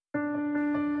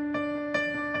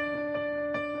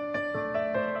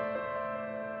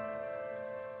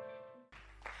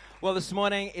Well, this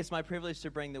morning it's my privilege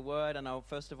to bring the word, and I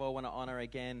first of all want to honor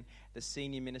again the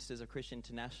senior ministers of Christian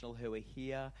International who are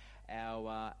here.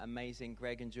 Our amazing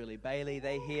Greg and Julie Bailey,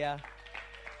 they're here.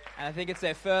 And I think it's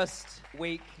their first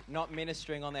week not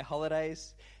ministering on their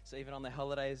holidays. So even on their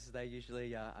holidays, they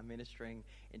usually are ministering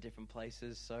in different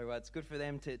places. So it's good for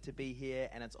them to be here,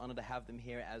 and it's an honor to have them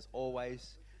here as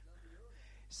always.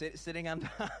 Sitting under...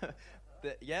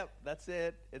 Yep, that's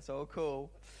it. It's all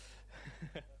cool.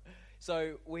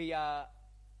 So we got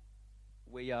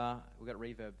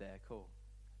reverb there. Cool.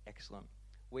 Excellent.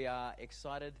 We are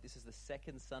excited. This is the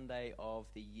second Sunday of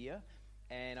the year,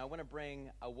 and I want to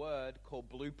bring a word called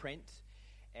blueprint,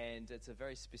 and it's a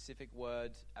very specific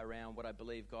word around what I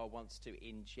believe God wants to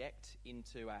inject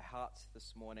into our hearts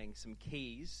this morning, some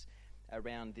keys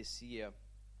around this year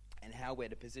and how we're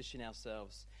to position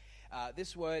ourselves.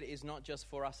 This word is not just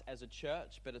for us as a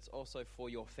church, but it's also for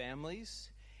your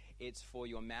families. It's for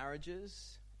your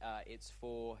marriages, it's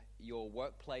for your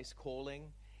workplace calling,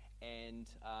 and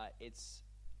it's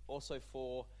also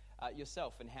for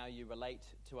yourself and how you relate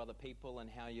to other people and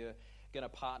how you're going to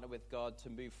partner with God to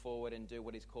move forward and do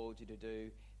what He's called you to do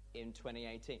in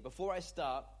 2018. Before I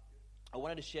start, I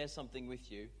wanted to share something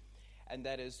with you, and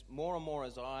that is more and more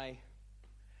as I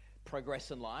progress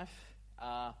in life,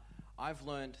 I've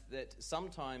learned that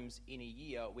sometimes in a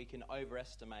year we can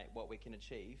overestimate what we can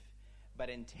achieve, but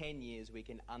in 10 years, we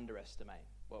can underestimate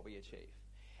what we achieve.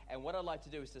 And what I'd like to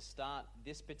do is to start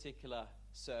this particular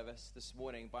service this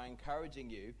morning by encouraging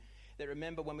you that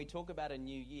remember when we talk about a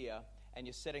new year and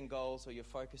you're setting goals or you're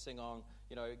focusing on,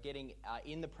 getting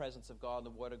in the presence of God and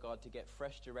the Word of God to get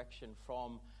fresh direction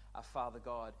from Father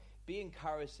God, be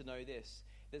encouraged to know this,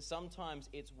 that sometimes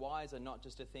it's wiser not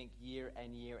just to think year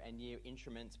and year and year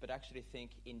increments, but actually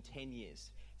think in 10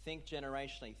 years. Think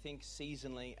generationally, think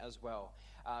seasonally as well.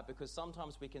 Because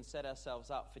sometimes we can set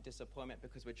ourselves up for disappointment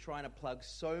because we're trying to plug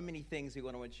so many things we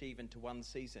want to achieve into one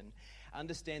season.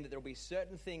 Understand that there will be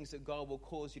certain things that God will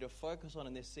cause you to focus on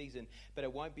in this season, but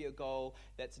it won't be a goal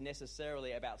that's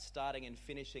necessarily about starting and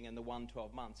finishing in the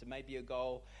 12 months. It may be a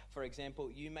goal, for example,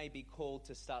 you may be called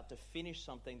to start to finish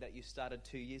something that you started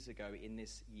 2 years ago in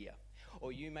this year.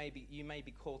 Or you may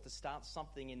be called to start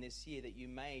something in this year that you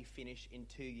may finish in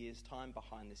 2 years' time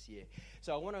behind this year.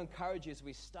 So I want to encourage you as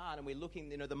we start and we're looking,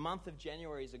 the month of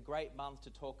January is a great month to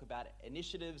talk about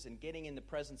initiatives and getting in the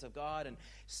presence of God and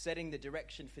setting the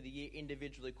direction for the year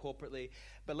individually, corporately.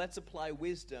 But let's apply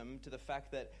wisdom to the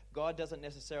fact that God doesn't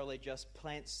necessarily just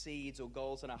plant seeds or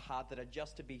goals in our heart that are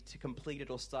just to be completed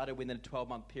or started within a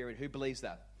 12-month period. Who believes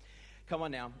that? Come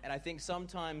on now. And I think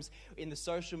sometimes in the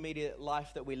social media life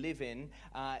that we live in,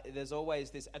 there's always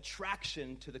this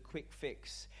attraction to the quick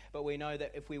fix. But we know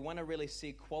that if we want to really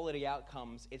see quality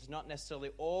outcomes, it's not necessarily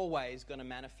always going to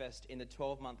manifest in the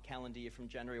 12-month calendar year from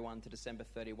January 1 to December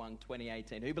 31,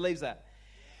 2018. Who believes that?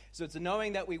 So it's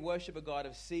knowing that we worship a God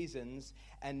of seasons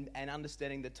and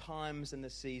understanding the times and the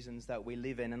seasons that we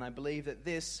live in. And I believe that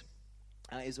this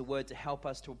is a word to help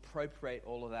us to appropriate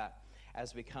all of that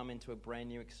as we come into a brand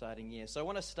new exciting year. So I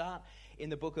want to start in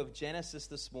the book of Genesis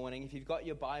this morning. If you've got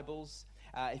your Bibles,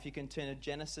 if you can turn to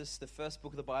Genesis, the first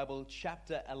book of the Bible,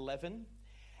 chapter 11,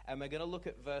 and we're going to look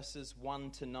at verses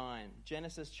 1 to 9.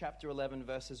 Genesis chapter 11,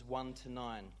 verses 1 to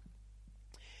 9.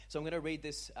 So I'm going to read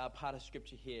this part of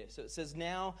scripture here. So it says,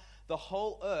 "Now the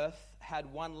whole earth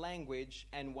had one language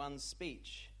and one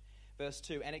speech." Verse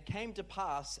 2, "And it came to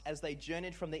pass as they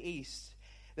journeyed from the east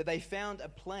that they found a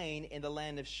plain in the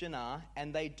land of Shinar,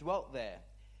 and they dwelt there.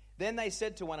 Then they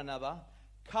said to one another,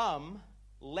 'Come,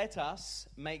 let us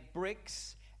make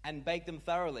bricks and bake them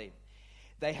thoroughly.'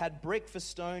 They had brick for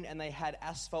stone, and they had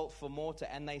asphalt for mortar.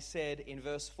 And they said in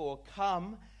verse 4,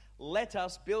 'Come, let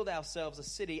us build ourselves a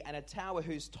city and a tower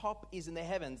whose top is in the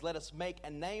heavens. Let us make a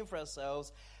name for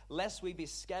ourselves, lest we be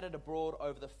scattered abroad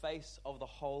over the face of the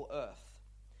whole earth.'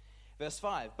 Verse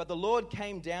 5, 'But the Lord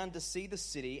came down to see the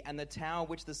city and the tower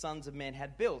which the sons of men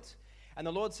had built. And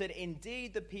the Lord said,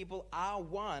 Indeed, the people are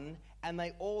one, and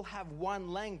they all have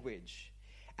one language.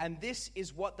 And this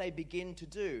is what they begin to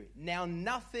do. Now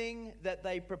nothing that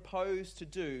they propose to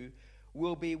do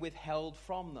will be withheld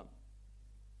from them.'"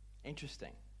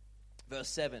 Interesting. Verse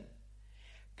 7,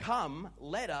 "Come,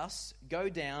 let us go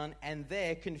down and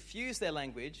there confuse their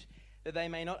language, that they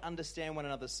may not understand one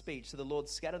another's speech. So the Lord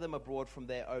scattered them abroad from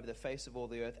there over the face of all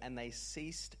the earth, and they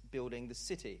ceased building the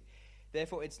city.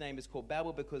 Therefore its name is called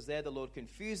Babel, because there the Lord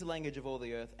confused the language of all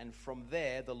the earth, and from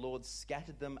there the Lord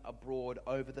scattered them abroad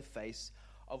over the face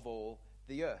of all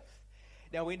the earth."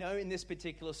 Now we know in this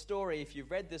particular story, if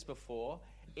you've read this before,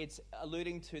 it's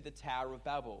alluding to the Tower of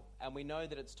Babel. And we know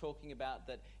that it's talking about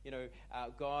that,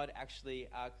 God actually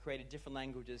created different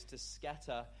languages to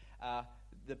scatter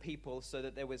the people so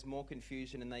that there was more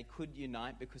confusion and they could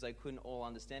unite because they couldn't all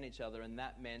understand each other, and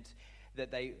that meant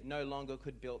that they no longer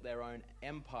could build their own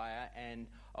empire and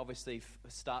obviously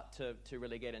start to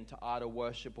really get into idol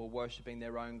worship or worshipping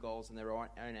their own goals and their own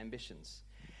ambitions.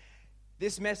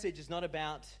 This message is not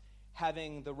about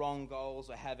having the wrong goals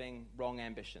or having wrong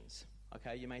ambitions.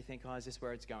 Okay, you may think, is this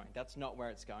where it's going? That's not where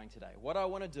it's going today. What I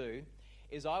want to do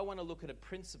is I want to look at a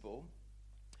principle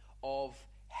of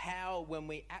how when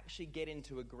we actually get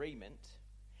into agreement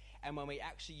and when we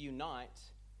actually unite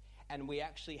and we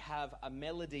actually have a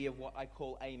melody of what I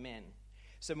call amen.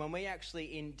 So when we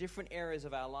actually, in different areas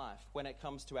of our life, when it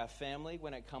comes to our family,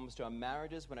 when it comes to our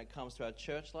marriages, when it comes to our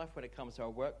church life, when it comes to our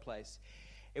workplace,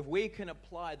 if we can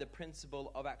apply the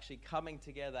principle of actually coming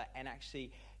together and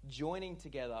actually joining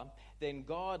together, then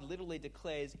God literally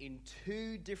declares in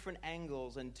two different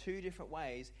angles and two different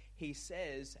ways, he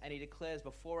says and he declares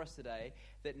before us today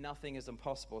that nothing is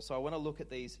impossible. So I want to look at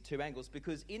these two angles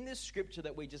because in this scripture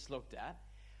that we just looked at,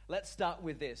 let's start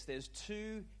with this. There's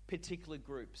two particular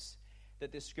groups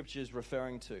that this scripture is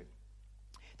referring to.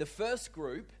 The first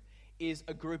group is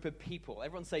a group of people.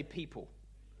 Everyone say people.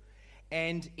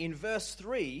 And in verse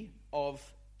 3 of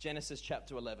Genesis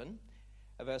chapter 11,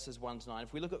 verses 1 to 9,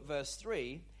 if we look at verse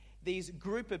 3, these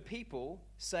group of people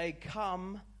say,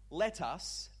 "Come, let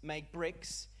us make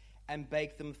bricks and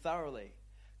bake them thoroughly."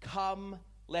 Come,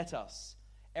 let us.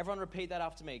 Everyone repeat that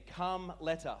after me. Come,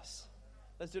 let us.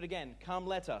 Let's do it again. Come,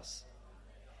 let us.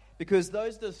 Because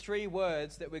those are the three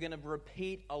words that we're going to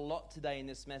repeat a lot today in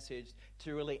this message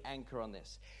to really anchor on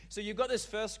this. So you've got this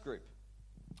first group.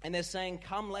 And they're saying,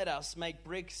 "Come, let us make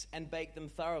bricks and bake them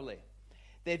thoroughly."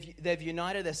 They've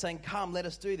united. They're saying, "Come, let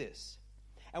us do this."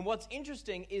 And what's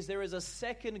interesting is there is a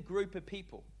second group of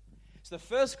people. So the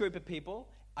first group of people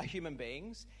are human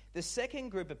beings. The second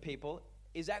group of people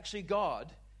is actually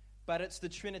God, but it's the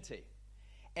Trinity.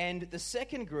 And the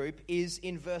second group is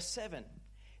in verse 7.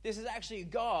 This is actually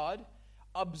God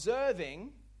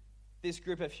observing this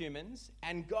group of humans.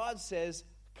 And God says,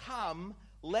 "Come,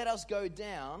 let us go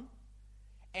down."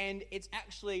 And it's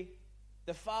actually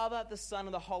the Father, the Son,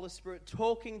 and the Holy Spirit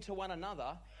talking to one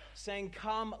another, saying,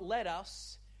 "Come, let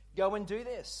us go and do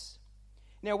this."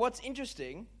 Now, what's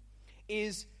interesting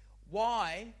is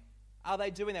why are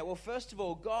they doing that? Well, first of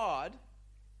all, God,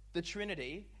 the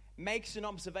Trinity, makes an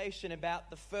observation about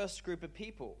the first group of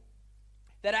people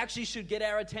that actually should get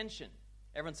our attention.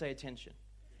 Everyone say attention.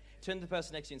 Turn to the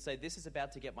person next to you and say, "This is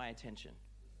about to get my attention."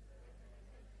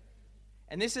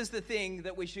 And this is the thing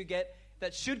that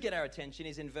that should get our attention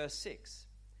is in verse 6.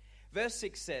 Verse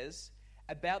 6 says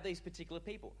about these particular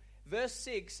people. Verse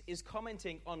 6 is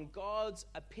commenting on God's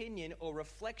opinion or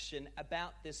reflection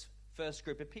about this first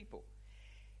group of people.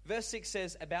 Verse 6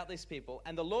 says about these people,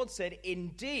 "And the Lord said,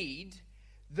 indeed,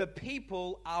 the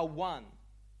people are one,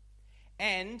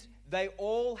 and they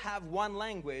all have one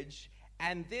language,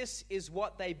 and this is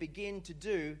what they begin to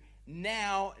do.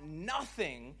 Now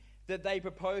nothing that they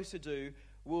propose to do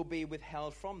will be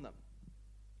withheld from them."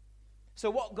 So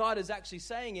what God is actually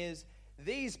saying is,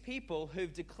 these people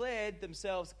who've declared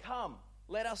themselves, "Come,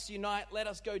 let us unite, let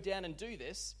us go down and do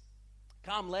this.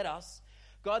 Come, let us."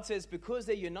 God says because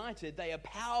they're united, they are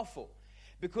powerful.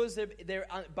 Because they're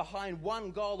behind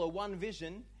one goal or one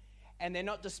vision, and they're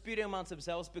not disputing amongst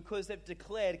themselves, because they've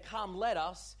declared, "Come, let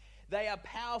us," they are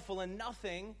powerful and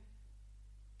nothing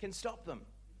can stop them.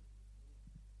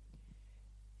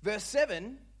 Verse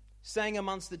 7, saying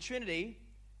amongst the Trinity,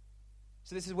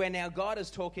 so this is where now God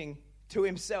is talking to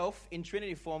himself in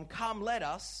Trinity form, "Come, let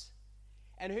us."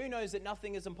 And who knows that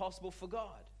nothing is impossible for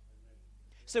God?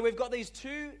 So we've got these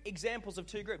two examples of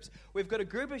two groups. We've got a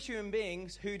group of human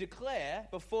beings who declare,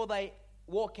 before they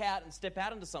walk out and step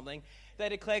out into something, they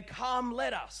declare, "Come,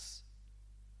 let us."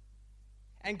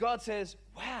 And God says,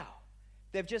 wow,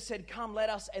 they've just said, "Come, let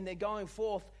us," and they're going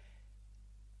forth.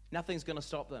 Nothing's going to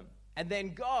stop them. And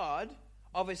then God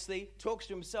obviously talks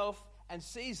to himself and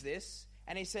sees this,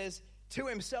 and he says to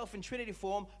himself in Trinity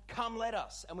form, "Come, let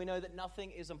us." And we know that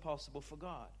nothing is impossible for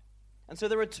God. And so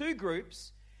there are two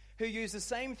groups who use the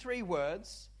same three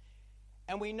words,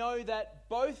 and we know that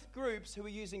both groups who are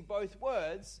using both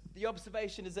words, the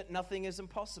observation is that nothing is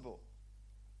impossible.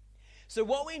 So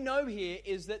what we know here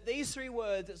is that these three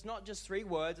words, it's not just three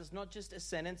words, it's not just a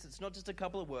sentence, it's not just a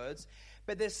couple of words,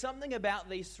 but there's something about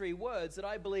these three words that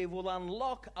I believe will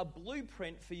unlock a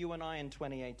blueprint for you and I in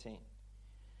 2018.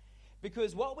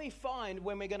 Because what we find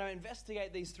when we're going to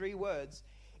investigate these three words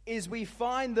is we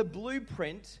find the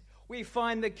blueprint, we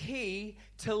find the key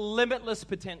to limitless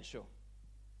potential.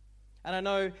 And I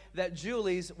know that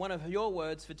Julie's, one of your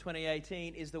words for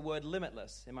 2018 is the word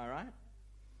limitless. Am I right?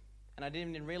 And I didn't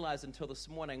even realize until this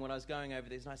morning when I was going over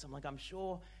these notes, I'm like, I'm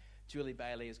sure Julie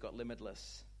Bailey has got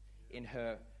limitless in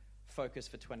her focus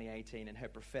for 2018 and her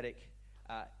prophetic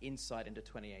insight into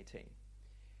 2018.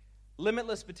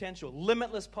 Limitless potential,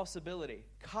 limitless possibility.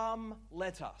 Come,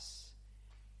 let us.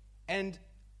 And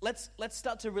let's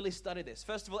start to really study this.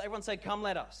 First of all, everyone say, come,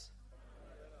 let us.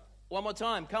 One more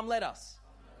time, come, let us.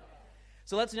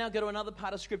 So let's now go to another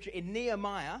part of Scripture in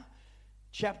Nehemiah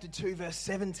chapter 2, verse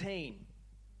 17.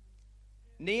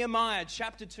 Nehemiah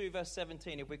chapter 2, verse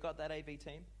 17. Have we got that, AV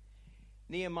team?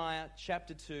 Nehemiah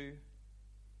chapter 2,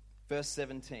 verse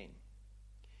 17.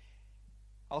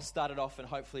 I'll start it off and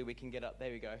hopefully we can get up.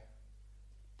 There we go.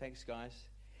 Thanks, guys.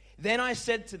 Then I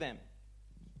said to them,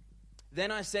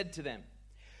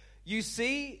 you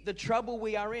see the trouble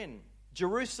we are in.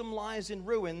 Jerusalem lies in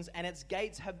ruins and its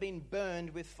gates have been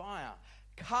burned with fire.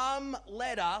 Come,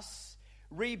 let us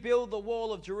rebuild the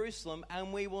wall of Jerusalem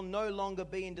and we will no longer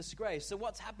be in disgrace. So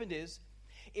what's happened is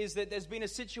that there's been a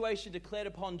situation declared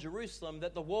upon Jerusalem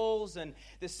that the walls and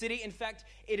the city, in fact,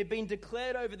 it had been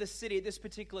declared over the city at this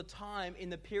particular time in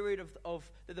the period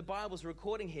of that the Bible's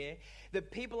recording here,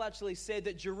 that people actually said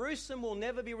that Jerusalem will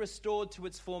never be restored to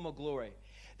its former glory,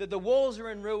 that the walls are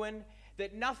in ruin,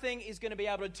 that nothing is going to be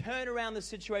able to turn around the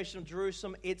situation of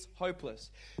Jerusalem. It's hopeless.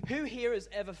 Who here has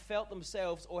ever felt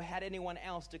themselves or had anyone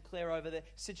else declare over the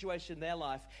situation in their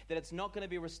life that it's not going to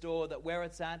be restored, that where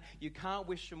it's at, you can't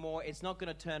wish for more, it's not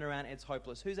going to turn around, it's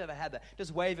hopeless? Who's ever had that?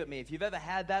 Just wave at me if you've ever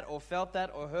had that or felt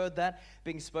that or heard that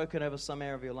being spoken over some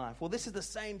area of your life. Well, this is the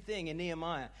same thing in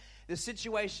Nehemiah. The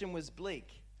situation was bleak,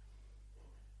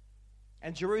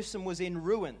 and Jerusalem was in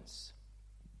ruins.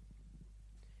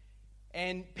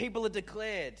 And people had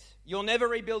declared, you'll never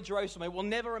rebuild Jerusalem. It will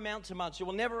never amount to much. It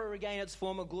will never regain its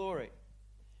former glory.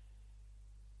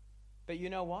 But you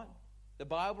know what? The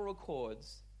Bible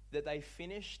records that they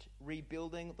finished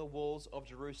rebuilding the walls of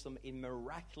Jerusalem in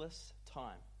miraculous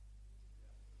time.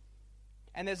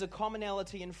 And there's a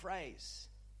commonality in phrase.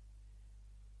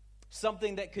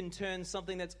 Something that can turn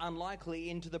something that's unlikely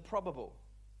into the probable.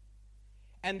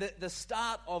 And the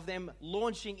start of them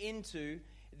launching into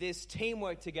this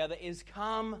teamwork together is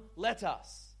come, let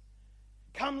us.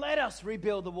 Come, let us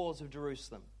rebuild the walls of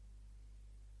Jerusalem.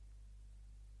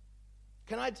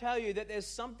 Can I tell you that there's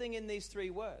something in these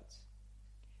three words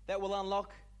that will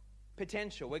unlock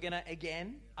potential? We're going to,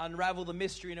 again, unravel the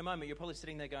mystery in a moment. You're probably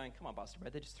sitting there going, come on, Pastor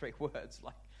Brad, they're just three words.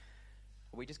 Like,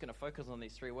 are we just going to focus on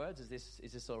these three words? Is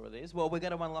this all it is? Well, we're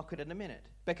going to unlock it in a minute.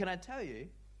 But can I tell you,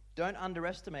 don't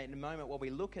underestimate in a moment while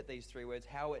we look at these three words,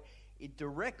 how it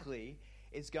directly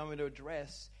is going to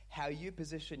address how you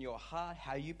position your heart,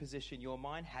 how you position your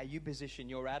mind, how you position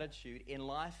your attitude in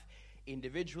life,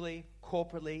 individually,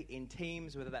 corporately, in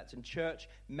teams, whether that's in church,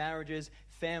 marriages,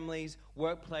 families,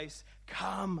 workplace.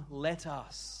 Come, let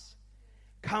us.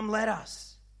 Come, let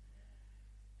us.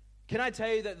 Can I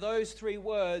tell you that those three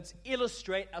words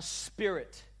illustrate a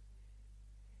spirit?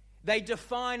 They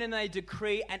define and they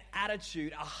decree an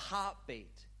attitude, a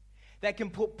heartbeat that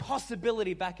can put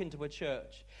possibility back into a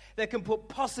church, that can put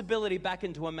possibility back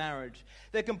into a marriage,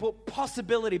 that can put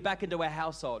possibility back into a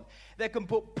household, that can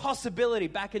put possibility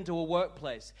back into a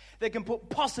workplace, that can put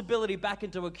possibility back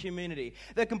into a community,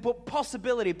 that can put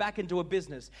possibility back into a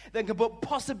business, that can put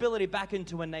possibility back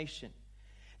into a nation,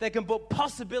 that can put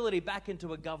possibility back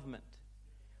into a government.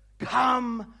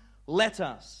 Come, let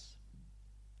us.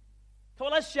 Come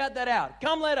on, let's shout that out.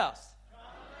 Come, let us. Come,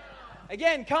 let us.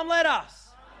 Again, come, let us.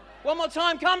 One more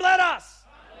time, come, let us.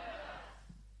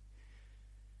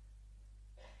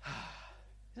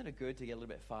 Isn't it good to get a little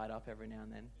bit fired up every now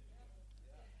and then?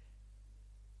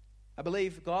 I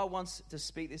believe God wants to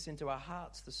speak this into our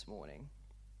hearts this morning,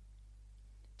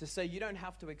 to say you don't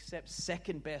have to accept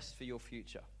second best for your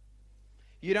future.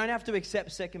 You don't have to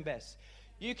accept second best.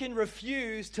 You can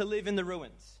refuse to live in the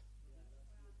ruins.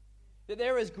 That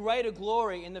there is greater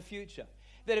glory in the future.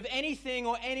 That if anything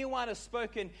or anyone has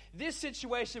spoken, this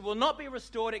situation will not be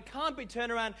restored, it can't be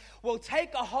turned around, will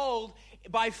take a hold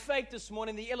by faith this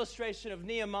morning, the illustration of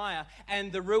Nehemiah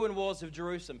and the ruined walls of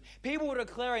Jerusalem. People were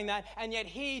declaring that, and yet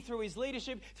he, through his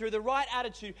leadership, through the right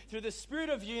attitude, through the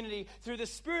spirit of unity, through the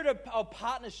spirit of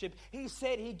partnership,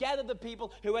 he gathered the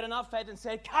people who had enough faith and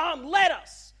said, come, let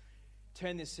us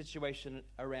turn this situation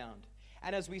around.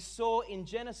 And as we saw in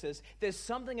Genesis, there's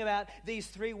something about these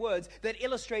three words that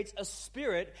illustrates a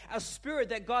spirit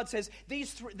that God says,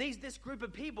 this group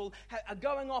of people are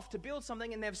going off to build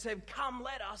something, and they've said, come,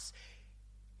 let us.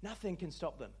 Nothing can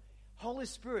stop them. Holy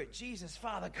Spirit, Jesus,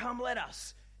 Father, come, let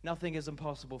us. Nothing is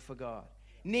impossible for God.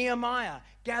 Nehemiah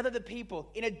gathered the people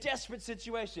in a desperate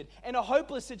situation, in a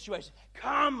hopeless situation.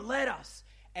 Come, let us.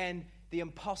 And the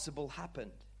impossible happened.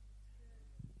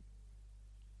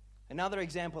 Another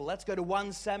example, let's go to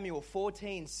 1 Samuel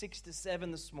 14,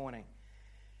 6-7 this morning.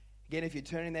 Again, if you're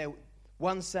turning there,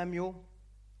 1 Samuel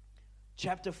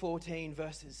chapter 14,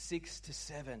 verses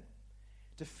 6-7,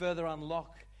 to further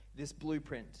unlock this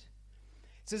blueprint.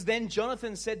 It says, "Then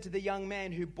Jonathan said to the young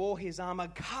man who bore his armor,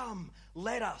 'Come,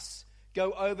 let us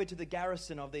go over to the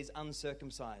garrison of these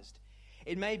uncircumcised.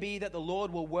 It may be that the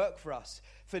Lord will work for us,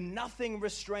 for nothing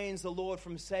restrains the Lord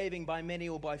from saving by many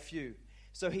or by few.'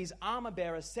 So his armor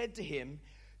bearer said to him,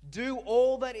 'Do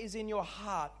all that is in your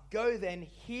heart. Go then,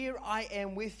 here I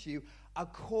am with you,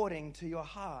 according to your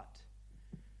heart.'"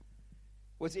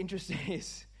 What's interesting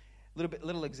is a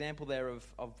little example there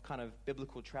of kind of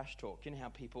biblical trash talk. You know how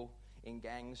people in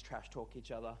gangs trash talk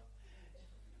each other?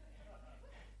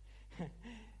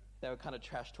 They were kind of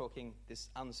trash talking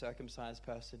this uncircumcised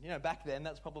person. You know, back then,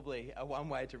 that's probably one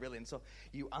way to really insult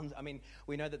you.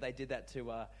 We know that they did that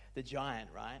to the giant,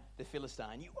 right? The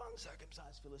Philistine. "You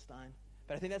uncircumcised Philistine."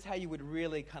 But I think that's how you would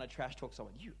really kind of trash talk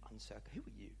someone. "You uncircumcised, who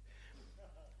are you?"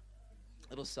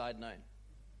 Little side note.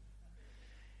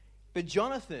 But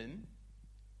Jonathan,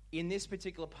 in this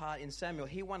particular part in Samuel,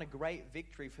 he won a great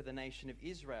victory for the nation of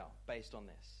Israel based on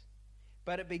this.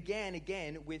 But it began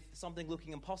again with something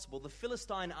looking impossible. The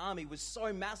Philistine army was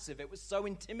so massive, it was so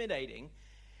intimidating,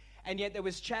 and yet there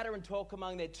was chatter and talk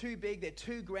among, they're too big, they're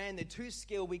too grand, they're too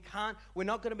skilled, we're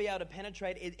not going to be able to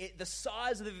penetrate the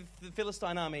size of the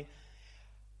Philistine army.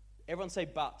 Everyone say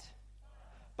but.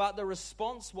 But the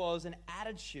response was an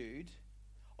attitude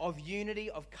of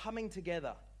unity, of coming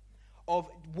together, of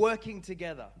working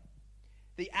together.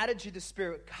 The attitude, the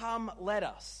spirit, "Come, let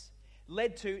us,"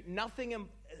 led to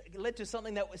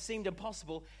something that seemed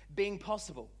impossible being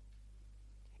possible.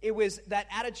 It was that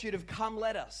attitude of "Come,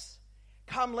 let us.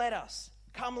 Come, let us.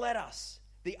 Come, let us."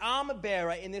 The armor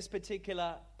bearer in this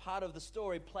particular part of the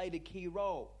story played a key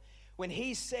role. When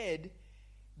he said,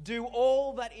 "Do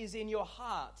all that is in your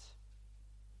heart."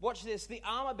 Watch this. The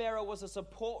armor bearer was a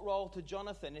support role to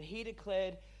Jonathan, and he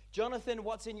declared, "Jonathan,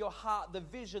 what's in your heart? The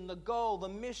vision, the goal, the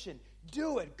mission.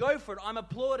 Do it. Go for it. I'm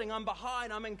applauding. I'm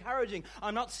behind. I'm encouraging.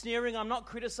 I'm not sneering. I'm not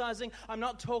criticizing. I'm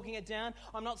not talking it down.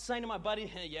 I'm not saying to my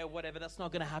buddy, yeah, whatever, that's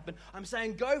not going to happen. I'm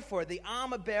saying go for it." The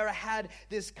armor bearer had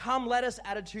this "come let us"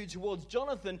 attitude towards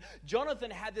Jonathan.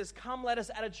 Jonathan had this "come let us"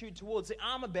 attitude towards the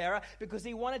armor bearer because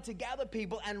he wanted to gather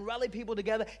people and rally people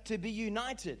together to be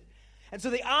united. And so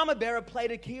the armor bearer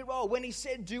played a key role when he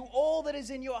said, "Do all that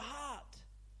is in your heart.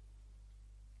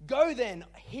 Go then,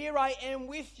 here I am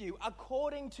with you,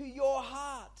 according to your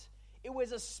heart." It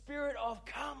was a spirit of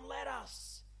 "come, let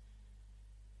us."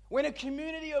 When a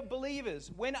community of believers,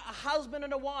 when a husband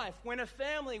and a wife, when a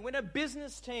family, when a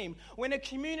business team, when a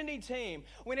community team,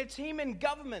 when a team in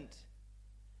government,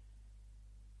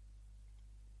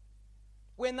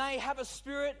 when they have a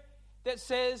spirit that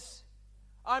says,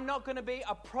 "I'm not going to be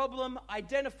a problem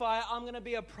identifier, I'm going to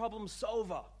be a problem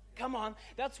solver." Come on,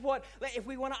 that's what, if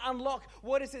we want to unlock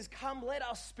what does this "come let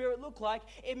us" spirit look like,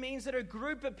 it means that a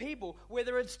group of people,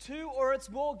 whether it's two or it's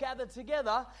more gathered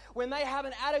together, when they have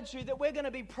an attitude that we're going to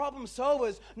be problem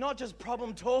solvers, not just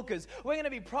problem talkers. We're going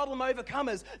to be problem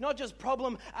overcomers, not just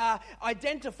problem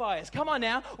identifiers. Come on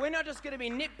now, we're not just going to be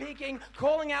nitpicking,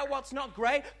 calling out what's not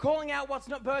great, calling out what's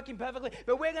not working perfectly,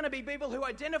 but we're going to be people who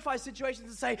identify situations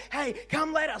and say, "Hey,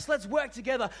 come let us, let's work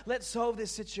together, let's solve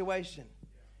this situation."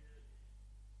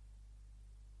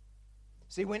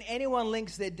 See, when anyone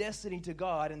links their destiny to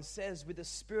God and says with the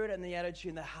spirit and the attitude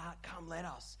in the heart, "Come, let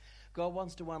us," God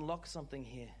wants to unlock something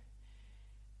here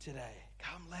today.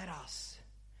 Come, let us.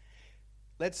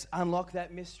 Let's unlock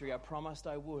that mystery. I promised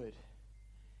I would.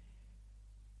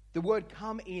 The word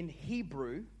 "come" in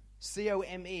Hebrew,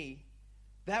 C-O-M-E,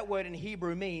 that word in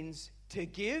Hebrew means to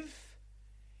give,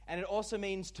 and it also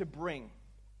means to bring.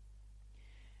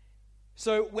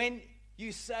 So when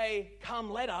you say,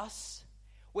 "Come, let us,"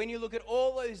 when you look at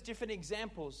all those different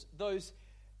examples, those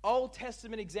Old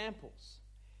Testament examples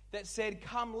that said,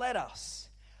 "Come, let us,"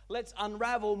 let's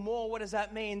unravel more. What does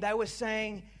that mean? They were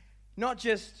saying not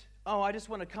just, "Oh, I just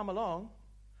want to come along,"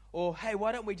 or, "Hey,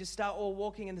 why don't we just start all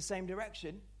walking in the same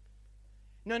direction?"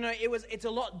 No, it's a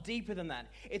lot deeper than that.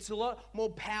 It's a lot more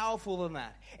powerful than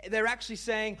that. They're actually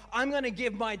saying, "I'm going to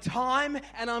give my time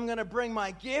and I'm going to bring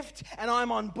my gift and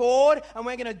I'm on board and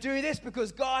we're going to do this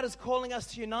because God is calling us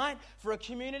to unite for a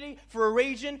community, for a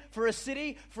region, for a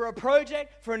city, for a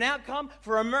project, for an outcome,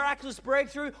 for a miraculous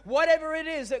breakthrough, whatever it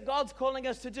is that God's calling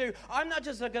us to do. I'm not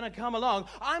just going to come along.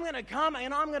 I'm going to come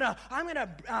and I'm going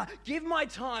to give my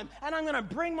time and I'm going to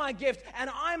bring my gift and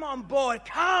I'm on board.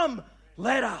 Come,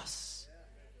 let us."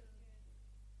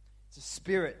 It's a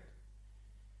spirit.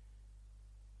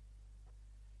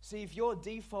 See, if your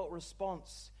default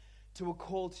response to a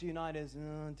call to unite is,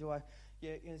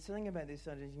 something about this.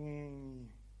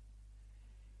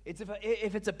 It's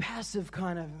if it's a passive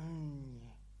kind of,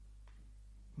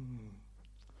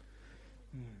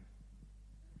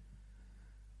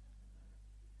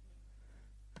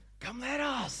 come let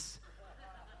us.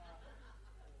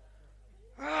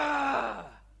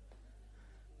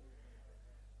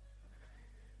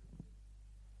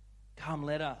 Come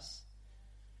let us.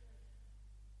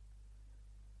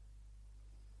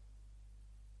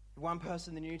 One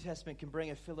person in the New Testament can bring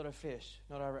a fillet of fish,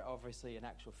 not obviously an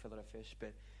actual fillet of fish,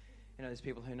 but there's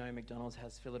people who know McDonald's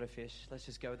has fillet of fish. Let's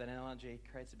just go with that analogy.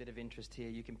 It creates a bit of interest here.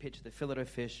 You can picture the fillet of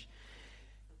fish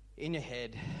in your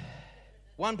head.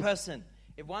 If one person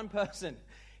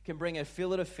can bring a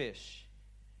fillet of fish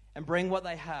and bring what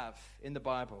they have in the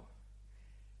Bible,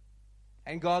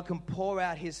 and God can pour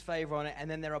out his favor on it, and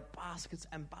then there are baskets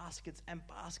and baskets and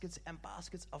baskets and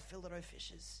baskets of fillet of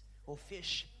fishes or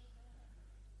fish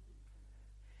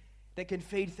that can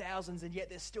feed thousands, and yet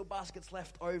there's still baskets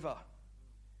left over.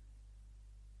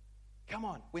 Come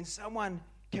on, when someone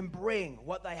can bring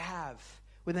what they have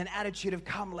with an attitude of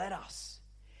come let us,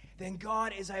 then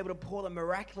God is able to pour the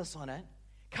miraculous on it.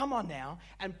 Come on now,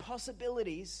 and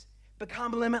possibilities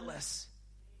become limitless.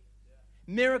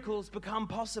 Miracles become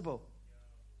possible.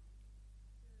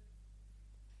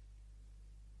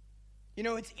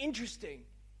 It's interesting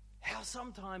how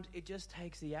sometimes it just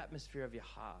takes the atmosphere of your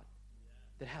heart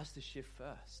that has to shift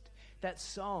first. That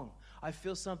song, I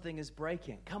feel something is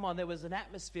breaking. Come on, there was an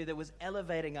atmosphere that was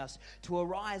elevating us to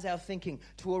arise our thinking,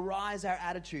 to arise our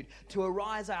attitude, to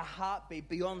arise our heartbeat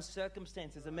beyond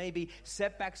circumstances and maybe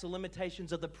setbacks or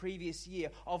limitations of the previous year,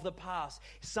 of the past.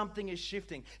 Something is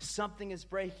shifting. Something is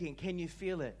breaking. Can you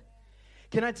feel it?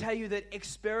 Can I tell you that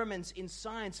experiments in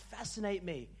science fascinate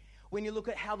me? When you look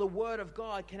at how the Word of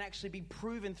God can actually be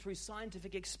proven through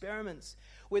scientific experiments,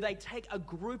 where they take a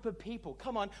group of people.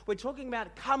 Come on, we're talking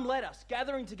about come let us,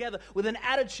 gathering together with an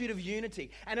attitude of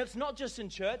unity. And it's not just in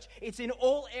church, it's in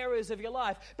all areas of your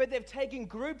life. But they've taken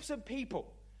groups of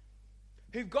people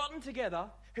who've gotten together,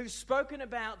 who've spoken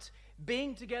about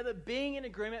being together, being in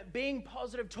agreement, being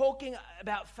positive, talking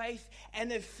about faith, and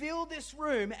they've filled this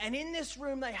room, and in this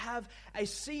room they have a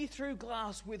see-through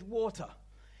glass with water.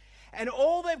 And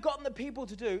all they've gotten the people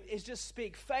to do is just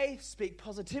speak faith, speak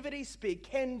positivity, speak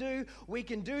can do, we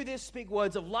can do this, speak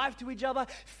words of life to each other.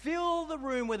 Fill the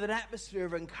room with an atmosphere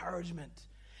of encouragement,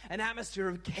 an atmosphere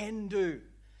of can do,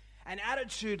 an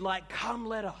attitude like come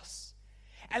let us.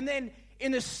 And then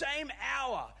in the same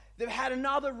hour, they've had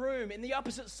another room in the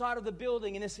opposite side of the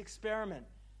building in this experiment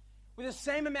with the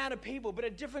same amount of people, but a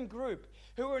different group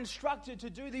who were instructed to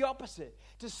do the opposite,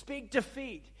 to speak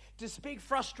defeat, to speak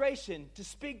frustration, to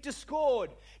speak discord,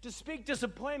 to speak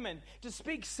disappointment, to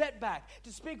speak setback,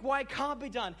 to speak why it can't be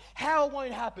done, how it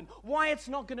won't happen, why it's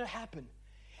not going to happen.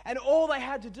 And all they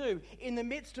had to do in the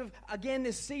midst of, again,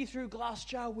 this see-through glass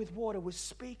jar with water was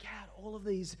speak out all of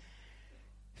these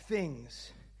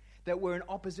things that were in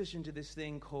opposition to this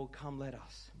thing called come let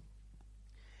us.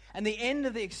 And the end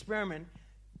of the experiment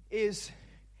is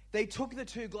they took the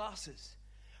two glasses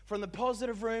from the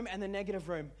positive room and the negative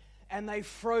room, and they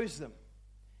froze them.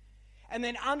 And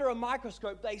then under a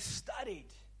microscope, they studied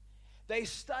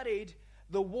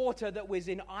the water that was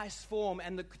in ice form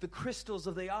and the crystals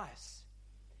of the ice.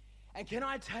 And can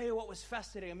I tell you what was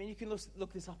fascinating? I mean, you can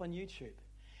look this up on YouTube.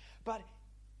 But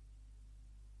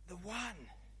the one,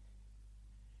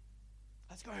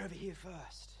 let's go over here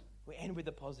first. We end with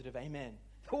the positive, amen.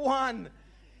 The one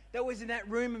that was in that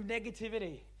room of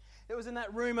negativity, that was in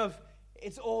that room of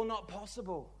it's all not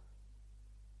possible,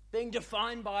 being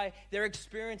defined by their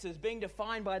experiences, being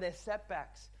defined by their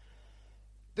setbacks.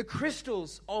 The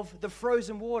crystals of the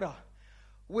frozen water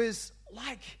was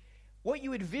like what you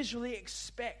would visually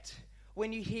expect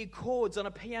when you hear chords on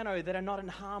a piano that are not in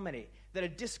harmony, that are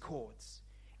discords.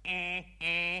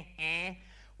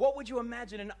 What would you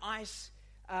imagine an ice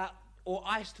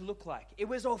to look like? It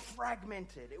was all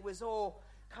fragmented. It was all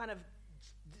kind of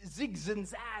zigs and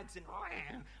zags and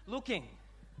looking.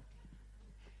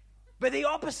 But the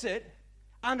opposite,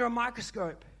 under a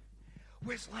microscope,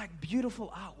 was like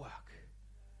beautiful artwork.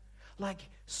 Like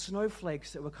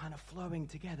snowflakes that were kind of flowing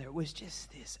together. It was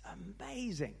just this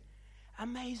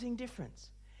amazing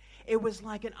difference. It was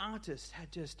like an artist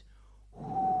had just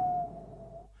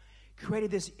created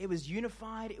this. It was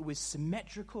unified. It was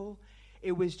symmetrical.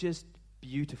 It was just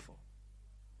beautiful.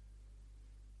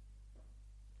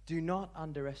 Do not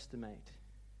underestimate.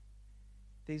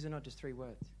 These are not just 3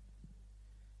 words.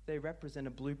 They represent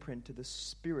a blueprint to the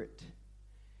spirit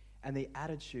and the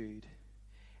attitude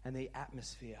and the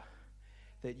atmosphere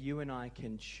that you and I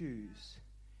can choose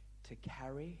to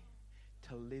carry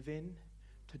to live in,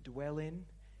 to dwell in,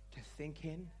 to think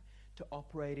in, to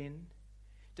operate in,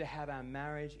 to have our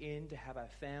marriage in, to have our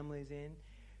families in,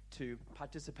 to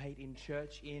participate in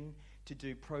church in, to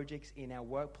do projects in our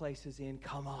workplaces in.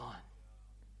 Come on.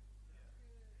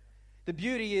 The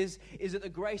beauty is that the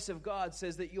grace of God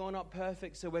says that you're not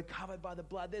perfect, so we're covered by the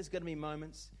blood. There's going to be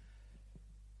moments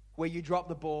where you drop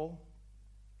the ball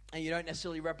and you don't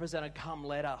necessarily represent a come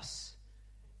let us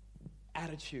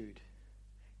attitude.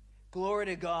 Glory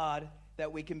to God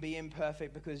that we can be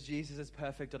imperfect because Jesus is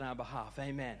perfect on our behalf.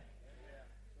 Amen.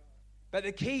 But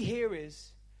the key here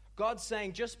is God's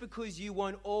saying just because you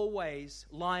won't always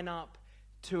line up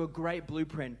to a great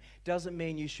blueprint doesn't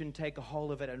mean you shouldn't take a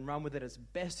hold of it and run with it as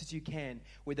best as you can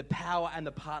with the power and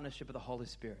the partnership of the Holy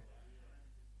Spirit.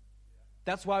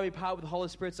 That's why we partner with the Holy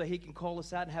Spirit, so He can call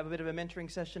us out and have a bit of a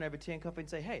mentoring session over tea and coffee and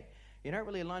say, hey, you're not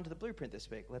really aligned to the blueprint this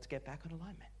week. Let's get back on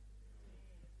alignment.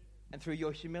 And through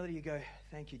your humility, you go,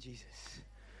 thank you, Jesus.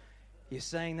 You're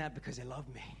saying that because you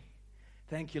love me.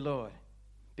 Thank you, Lord.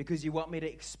 Because you want me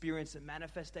to experience the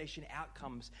manifestation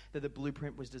outcomes that the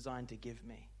blueprint was designed to give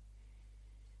me.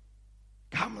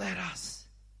 Come, let us.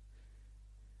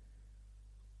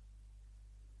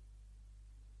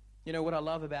 You know what I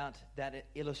love about that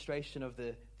illustration of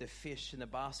the fish in the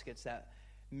baskets, that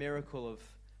miracle of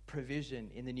provision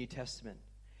in the New Testament,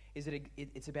 is that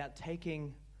it's about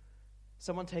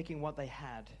someone taking what they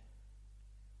had,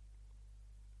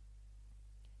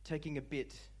 taking a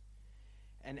bit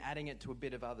and adding it to a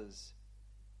bit of others.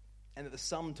 And that the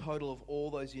sum total of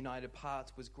all those united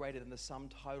parts was greater than the sum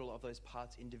total of those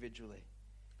parts individually.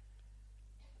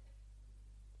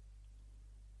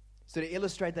 So to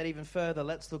illustrate that even further,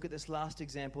 let's look at this last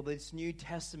example, this New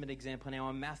Testament example now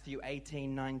in Matthew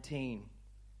 18:19.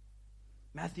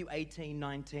 Matthew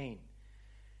 18:19.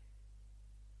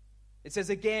 It says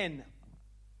again,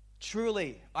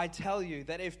 truly, I tell you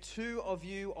that if two of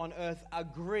you on earth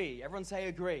agree, everyone say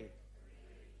agree.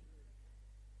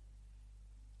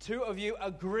 Two of you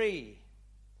agree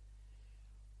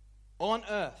on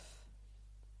earth,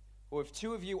 or if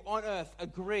two of you on earth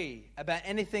agree about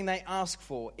anything they ask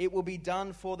for, it will be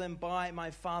done for them by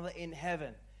my Father in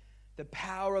heaven. The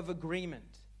power of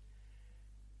agreement.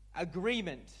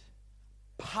 Agreement.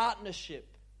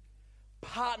 Partnership.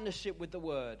 Partnership with the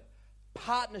Word.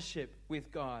 Partnership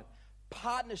with God.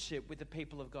 Partnership with the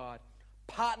people of God.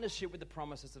 Partnership with the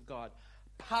promises of God.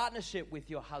 Partnership with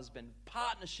your husband.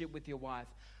 Partnership with your wife.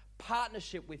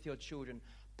 Partnership with your children.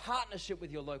 Partnership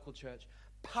with your local church.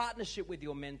 Partnership with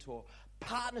your mentor.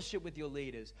 Partnership with your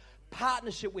leaders.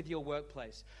 Partnership with your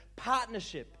workplace.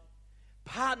 Partnership.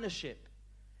 Partnership.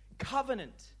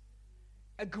 Covenant.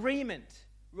 Agreement.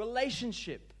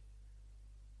 Relationship.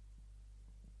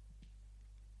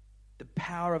 The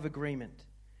power of agreement.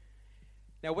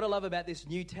 Now, what I love about this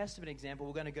New Testament example,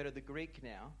 we're going to go to the Greek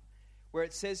now, where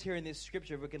it says here in this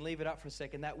scripture, if we can leave it up for a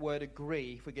second, that word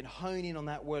agree, if we can hone in on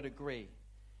that word agree.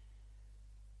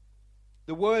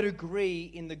 The word agree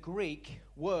in the Greek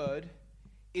word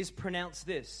is pronounced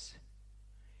this,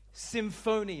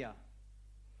 symphonia.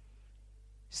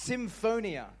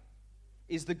 Symphonia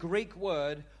is the Greek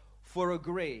word for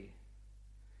agree.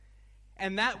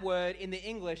 And that word in the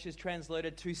English is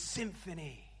translated to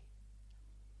symphony.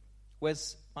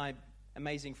 Where's my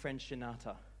amazing friend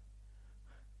Shanata?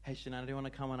 Hey Shanata, do you want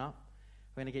to come on up?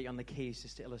 We're going to get you on the keys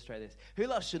just to illustrate this. Who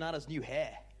loves Shanata's new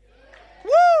hair?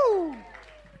 Yeah. Woo!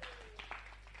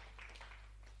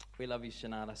 We love you,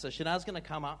 Shanata. So Shanata's going to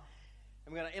come up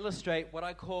and we're going to illustrate what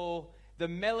I call the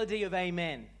melody of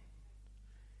amen.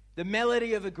 The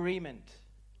melody of agreement.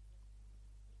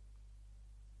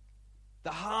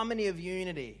 The harmony of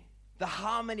unity. The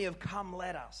harmony of come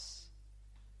let us.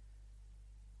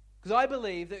 Because I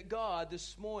believe that God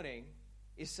this morning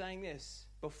is saying this.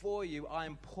 Before you, I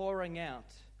am pouring out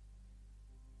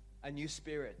a new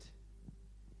spirit.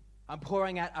 I'm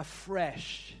pouring out a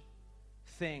fresh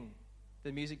thing.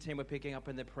 The music team were picking up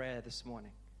in their prayer this morning.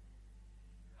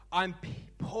 I'm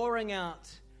pouring out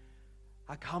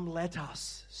a come let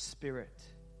us spirit.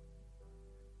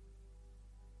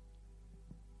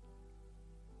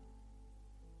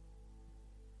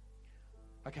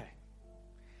 Okay.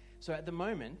 So at the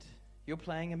moment, you're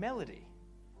playing a melody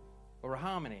or a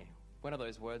harmony. One of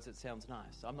those words that sounds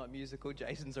nice. I'm not musical.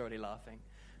 Jason's already laughing.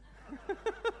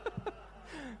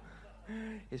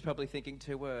 He's probably thinking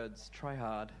 2 words. Try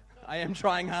hard. I am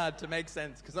trying hard to make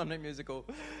sense because I'm not musical.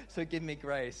 So give me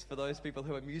grace for those people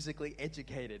who are musically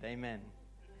educated. Amen.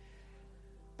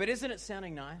 But isn't it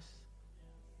sounding nice?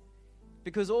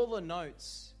 Because all the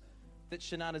notes that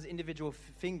Shanata's individual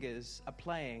fingers are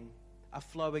playing are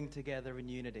flowing together in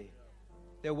unity.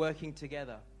 They're working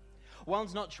together.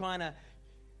 One's not trying to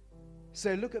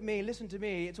say, look at me, listen to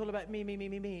me. It's all about me, me, me,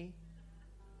 me, me.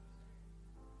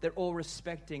 They're all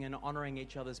respecting and honoring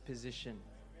each other's position.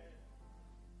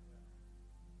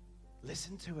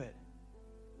 Listen to it.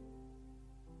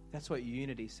 That's what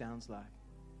unity sounds like.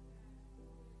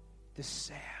 The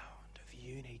sound of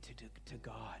unity to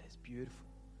God is beautiful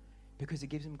because it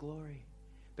gives him glory.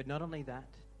 But not only that,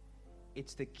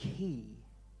 it's the key,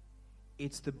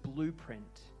 it's the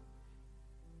blueprint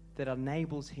that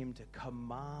enables him to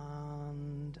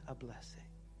command a blessing.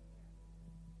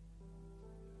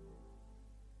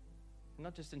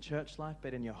 Not just in church life,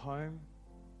 but in your home.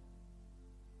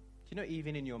 Do you know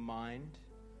even in your mind,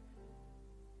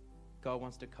 God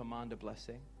wants to command a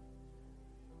blessing?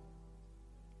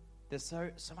 There's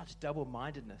so much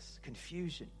double-mindedness,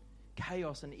 confusion,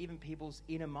 chaos, and even people's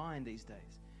inner mind these days.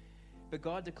 But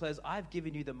God declares, I've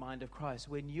given you the mind of Christ.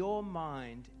 When your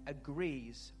mind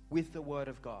agrees with the Word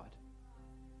of God,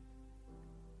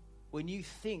 when you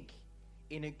think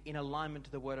in alignment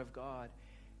to the Word of God,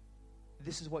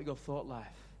 this is what your thought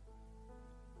life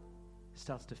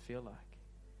starts to feel like.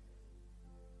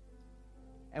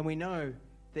 And we know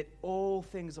that all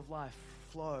things of life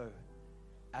flow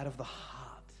out of the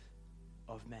heart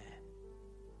of man.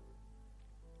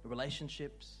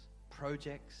 Relationships,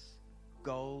 projects,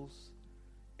 goals,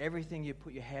 everything you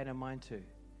put your hand and mind to.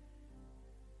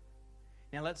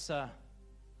 Now let's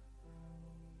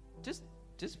just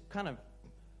kind of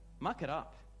muck it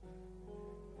up.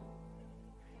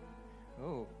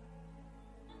 Oh,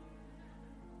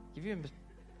 give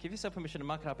yourself permission to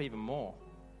muck it up even more.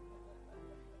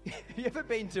 Have you ever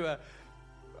been to a...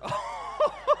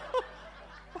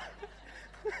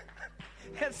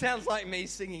 That sounds like me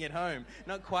singing at home.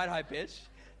 Not quite high pitch,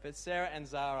 but Sarah and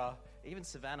Zara, even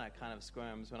Savannah kind of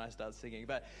squirms when I start singing.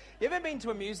 But you ever been to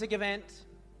a music event?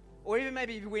 Or even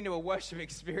maybe you've been to a worship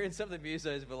experience? Some of the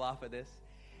musos will laugh at this.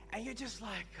 And you're just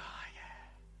like, oh yeah,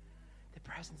 the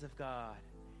presence of God.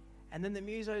 And then the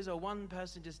musos or one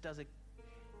person just does it.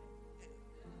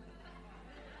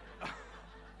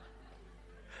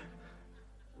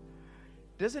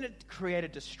 Doesn't it create a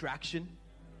distraction?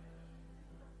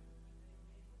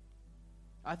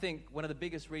 I think one of the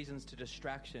biggest reasons to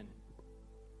distraction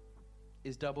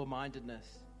is double-mindedness.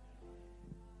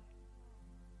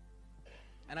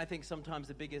 And I think sometimes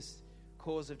the biggest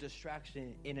cause of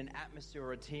distraction in an atmosphere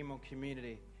or a team or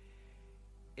community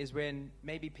is when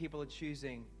maybe people are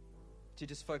choosing to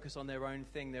just focus on their own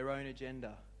thing, their own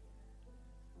agenda,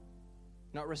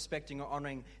 not respecting or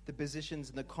honoring the positions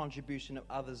and the contribution of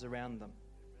others around them.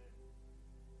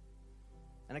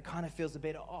 And it kind of feels a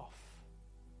bit off.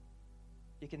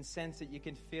 You can sense it, you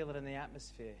can feel it in the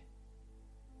atmosphere.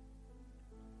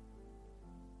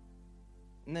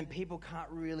 And then people can't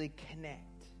really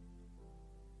connect.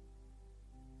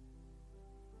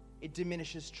 It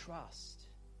diminishes trust.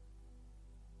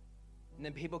 And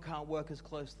then people can't work as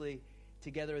closely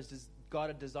together as God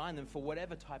had designed them for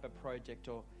whatever type of project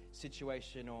or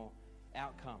situation or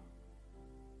outcome.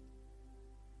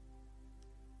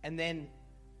 And then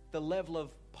the level of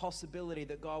possibility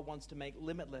that God wants to make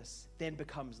limitless then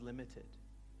becomes limited.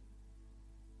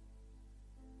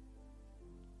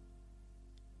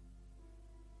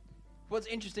 What's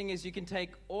interesting is you can take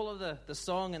all of the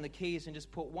song and the keys and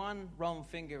just put one wrong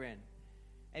finger in.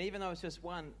 And even though it's just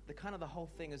one, the whole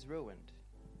thing is ruined.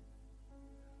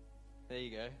 There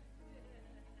you go.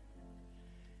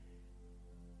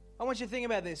 I want you to think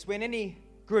about this. When any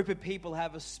group of people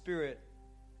have a spirit,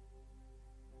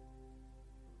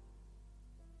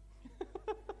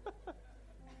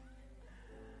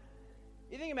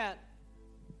 you think about,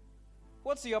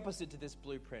 what's the opposite to this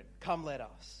blueprint? Come, let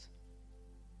us.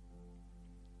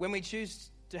 When we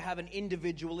choose to have an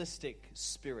individualistic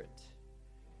spirit,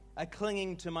 a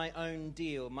clinging to my own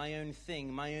deal, my own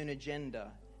thing, my own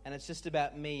agenda, and it's just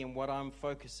about me and what I'm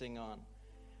focusing on,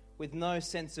 with no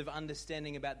sense of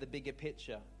understanding about the bigger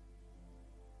picture.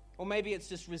 Or maybe it's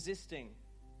just resisting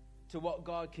to what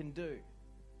God can do.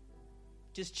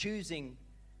 Just choosing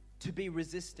to be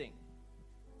resisting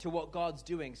to what God's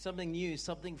doing, something new,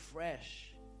 something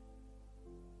fresh.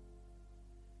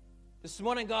 This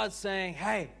morning God's saying,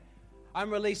 hey,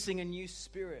 I'm releasing a new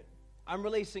spirit. I'm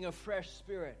releasing a fresh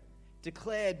spirit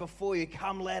declared before you.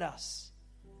 Come, let us.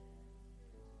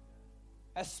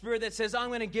 A spirit that says, I'm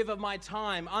going to give of my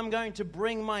time. I'm going to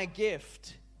bring my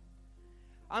gift.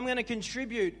 I'm going to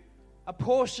contribute a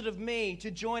portion of me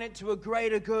to join it to a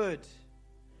greater good.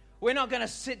 We're not going to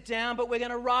sit down, but we're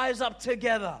going to rise up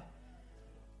together.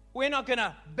 We're not going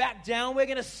to back down. We're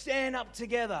going to stand up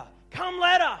together. Come,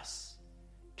 let us.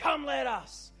 Come, let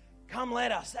us. Come,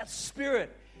 let us. That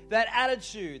spirit, that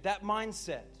attitude, that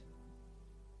mindset.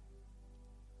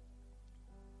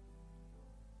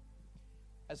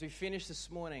 as we finish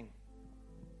this morning,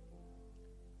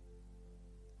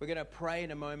 we're going to pray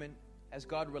in a moment as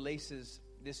God releases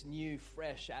this new,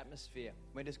 fresh atmosphere.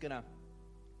 We're just going to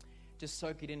just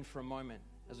soak it in for a moment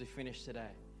as we finish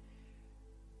today.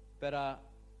 But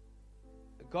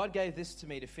God gave this to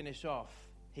me to finish off.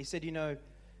 He said, you know,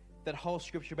 that whole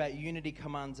scripture about unity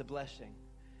commands a blessing.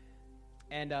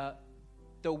 And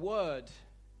the word,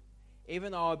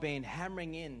 even though I've been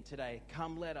hammering in today,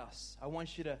 come let us. I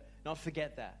want you to not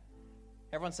forget that.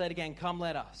 Everyone say it again, come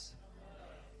let us.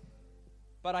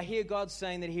 But I hear God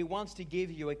saying that He wants to give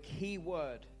you a key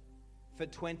word for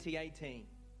 2018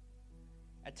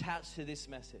 attached to this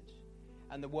message.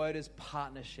 And the word is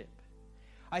partnership.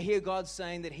 I hear God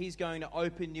saying that He's going to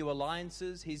open new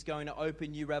alliances. He's going to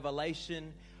open new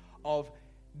revelation of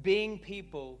being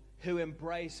people who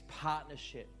embrace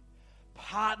partnership.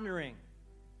 Partnering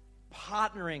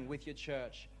with your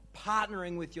church.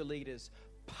 Partnering with your leaders.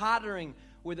 Partnering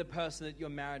with the person that you're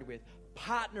married with.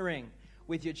 Partnering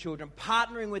with your children.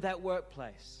 Partnering with that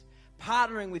workplace.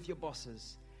 Partnering with your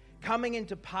bosses. Coming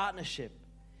into partnership.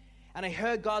 And I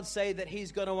heard God say that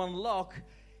He's going to unlock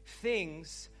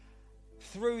things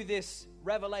through this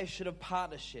revelation of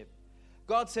partnership.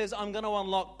 God says, I'm going to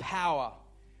unlock power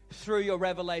through your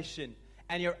revelation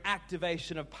and your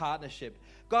activation of partnership.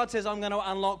 God says, I'm going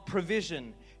to unlock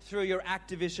provision through your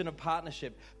activation of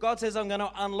partnership. God says, I'm going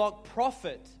to unlock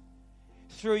profit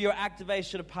through your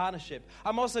activation of partnership.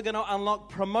 I'm also going to unlock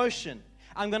promotion.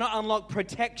 I'm going to unlock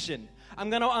protection. I'm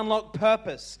going to unlock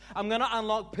purpose. I'm going to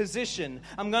unlock position.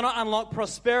 I'm going to unlock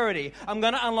prosperity. I'm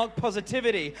going to unlock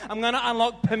positivity. I'm going to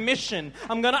unlock permission.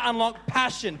 I'm going to unlock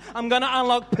passion. I'm going to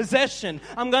unlock possession.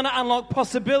 I'm going to unlock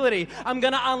possibility. I'm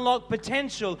going to unlock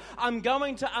potential. I'm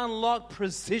going to unlock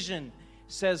precision,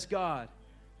 says God,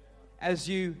 as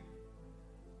you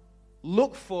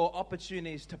look for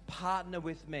opportunities to partner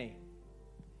with me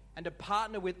and to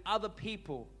partner with other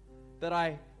people that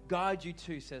I guide you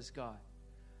to, says God.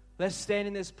 Let's stand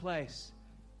in this place.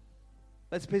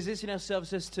 Let's position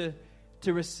ourselves just to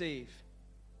receive.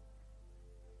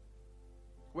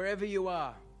 Wherever you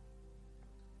are,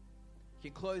 you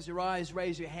can close your eyes,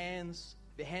 raise your hands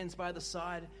by the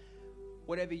side,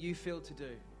 whatever you feel to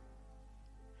do.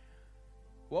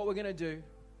 What we're going to do,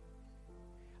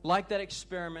 like that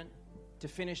experiment, to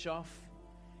finish off,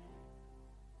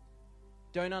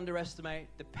 don't underestimate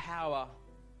the power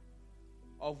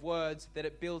of words, that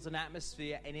it builds an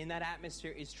atmosphere, and in that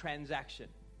atmosphere is transaction.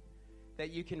 That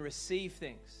you can receive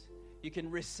things. You can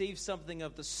receive something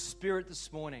of the Spirit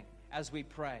this morning as we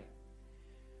pray.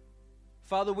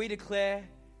 Father, we declare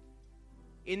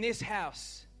in this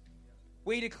house,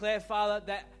 we declare, Father,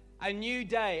 that a new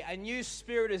day, a new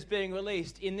Spirit is being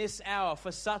released in this hour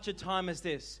for such a time as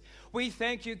this. We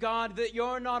thank you, God, that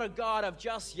you're not a God of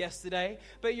just yesterday,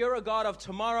 but you're a God of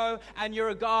tomorrow, and you're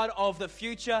a God of the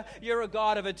future. You're a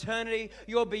God of eternity.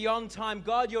 You're beyond time.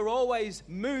 God, you're always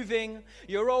moving.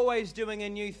 You're always doing a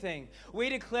new thing. We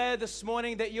declare this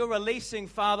morning that you're releasing,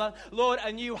 Father, Lord,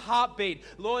 a new heartbeat.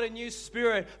 Lord, a new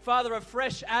spirit. Father, a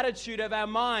fresh attitude of our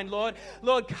mind, Lord.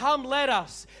 Lord, come let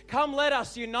us. Come let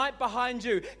us unite behind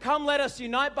you. Come let us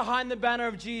unite behind the banner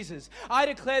of Jesus. I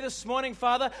declare this morning,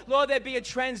 Father, Lord, there be a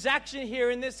transaction here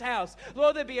in this house.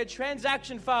 Lord, there be a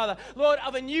transaction, Father, Lord,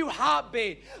 of a new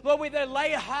heartbeat. Lord, we then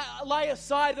lay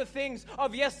aside the things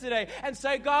of yesterday and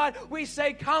say, God, we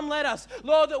say, come let us.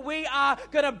 Lord, that we are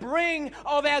going to bring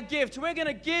of our gift. We're going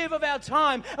to give of our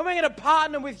time, and we're going to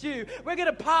partner with you. We're going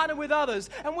to partner with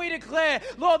others, and we declare,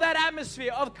 Lord, that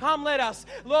atmosphere of come let us.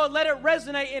 Lord, let it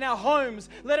resonate in our homes.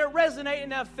 Let it resonate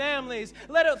in our families.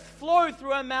 Let it flow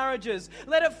through our marriages.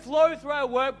 Let it flow through our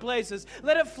workplaces.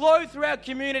 Let it flow through our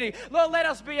community. Lord, let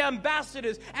us be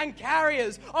ambassadors and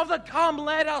carriers of the come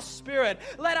let us Spirit.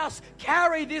 Let us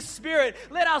carry this Spirit.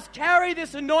 Let us carry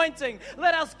this anointing.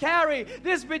 Let us carry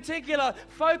this particular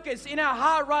focus in our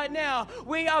heart right now.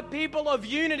 We are people of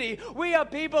unity. We are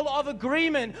people of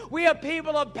agreement. We are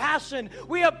people of passion.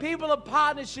 We are people of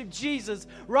partnership. Jesus,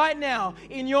 right now,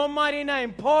 in your mighty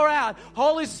name, pour out.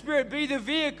 Holy Spirit, be the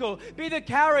vehicle, be the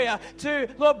carrier to,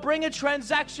 Lord, bring a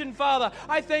transaction, Father.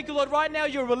 I thank you, Lord, right now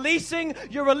you're releasing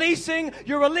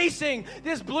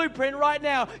this blueprint right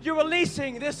now. You're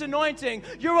releasing this anointing.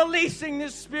 You're releasing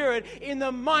this Spirit in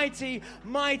the mighty,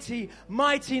 mighty,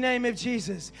 mighty name of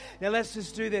Jesus. Now let's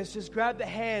just do this. Just grab the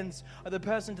hands of the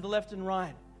person to the left and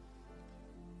right.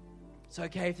 It's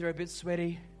okay if they're a bit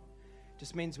sweaty.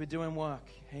 Just means we're doing work.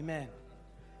 Amen.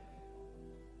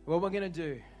 What we're going to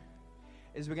do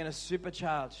is we're going to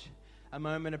supercharge a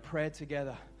moment of prayer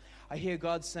together. I hear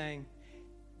God saying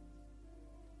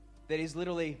that He's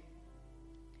literally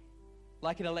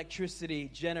like an electricity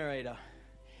generator,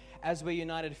 as we're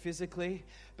united physically,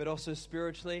 but also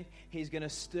spiritually, He's going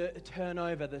to turn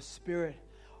over the Spirit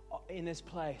in this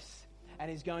place. And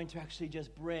He's going to actually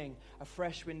just bring a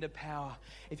fresh wind of power.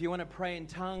 If you want to pray in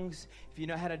tongues, if you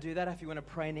know how to do that, if you want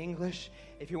to pray in English,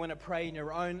 if you want to pray in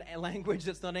your own language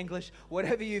that's not English,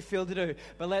 whatever you feel to do.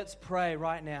 But let's pray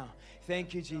right now.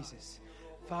 Thank you, Jesus.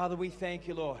 Father, we thank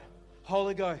you, Lord.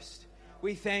 Holy Ghost,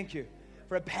 we thank you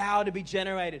for a power to be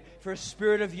generated, for a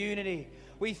spirit of unity.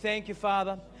 We thank you,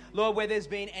 Father. Lord, where there's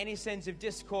been any sense of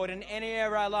discord in any area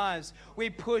of our lives, we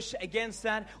push against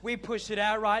that. We push it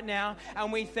out right now.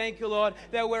 And we thank you, Lord,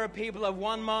 that we're a people of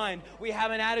one mind. We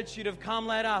have an attitude of come,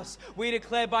 let us. We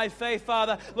declare by faith,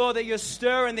 Father, Lord, that you're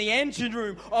stirring the engine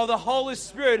room of the Holy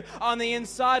Spirit on the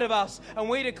inside of us. And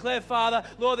we declare, Father,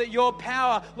 Lord, that your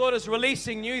power, Lord, is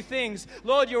releasing new things.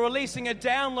 Lord, you're releasing a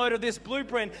download of this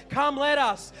blueprint. Come, let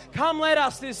us. Come, let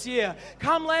us this year.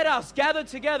 Come, let us gather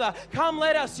together. Come,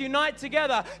 let us unite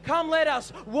together. Come, let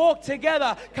us walk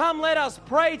together. Come, let us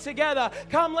pray together.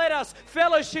 Come, let us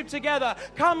fellowship together.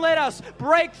 Come, let us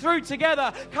break through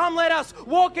together. Come, let us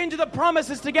walk into the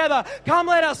promises together. Come,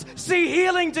 let us see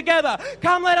healing together.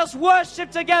 Come, let us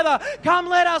worship together. Come,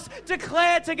 let us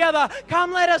declare together.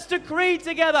 Come, let us decree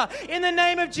together. In the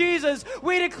name of Jesus,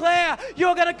 we declare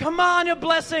you're going to command your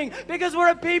blessing because we're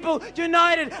a people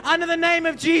united under the name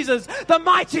of Jesus, the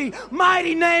mighty,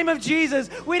 mighty name of Jesus.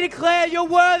 We declare you're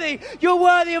worthy. You're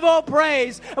worthy of all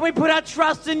praise. And we put our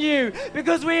trust in you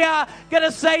because we are going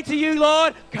to say to you,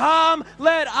 Lord, come,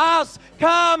 let us.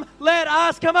 Come, let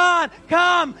us. Come on.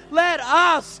 Come, let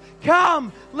us.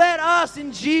 Come, let us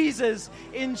in Jesus'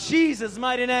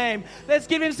 mighty name. Let's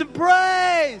give him some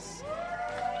praise.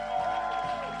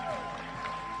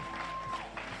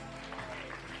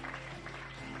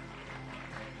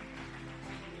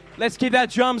 Let's keep that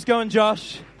drums going,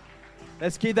 Josh.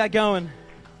 Let's keep that going.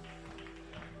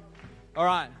 All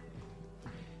right.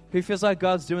 Who feels like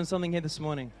God's doing something here this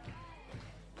morning?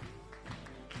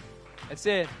 That's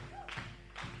it.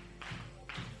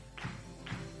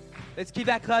 Let's keep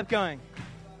that clap going.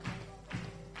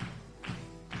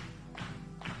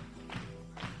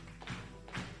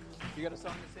 You got a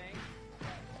song to sing?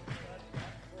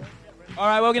 All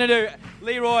right, what we're going to do,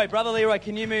 Leroy, Brother Leroy,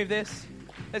 can you move this?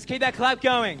 Let's keep that clap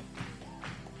going.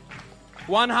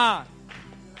 One heart,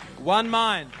 one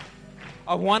mind,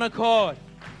 of one accord.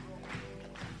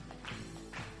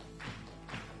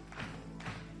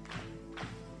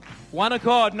 One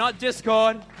accord, not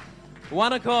discord.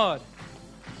 One accord.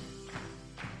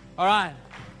 All right.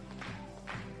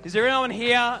 Is there anyone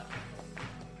here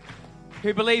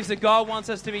who believes that God wants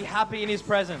us to be happy in his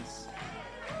presence?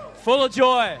 Full of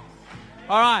joy.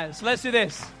 All right, so let's do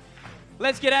this.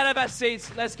 Let's get out of our seats.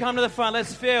 Let's come to the front.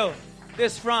 Let's fill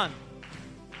this front.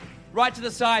 Right to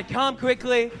the side. Come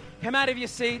quickly. Come out of your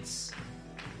seats.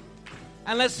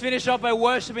 And let's finish off by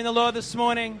worshiping the Lord this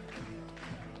morning.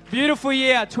 Beautiful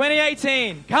year,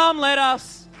 2018. Come, let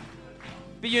us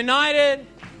be united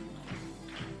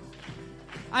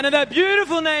under the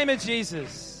beautiful name of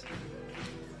Jesus.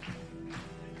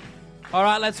 All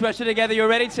right, let's worship together. You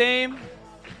ready, team?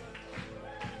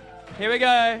 Here we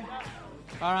go.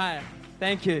 All right.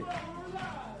 Thank you.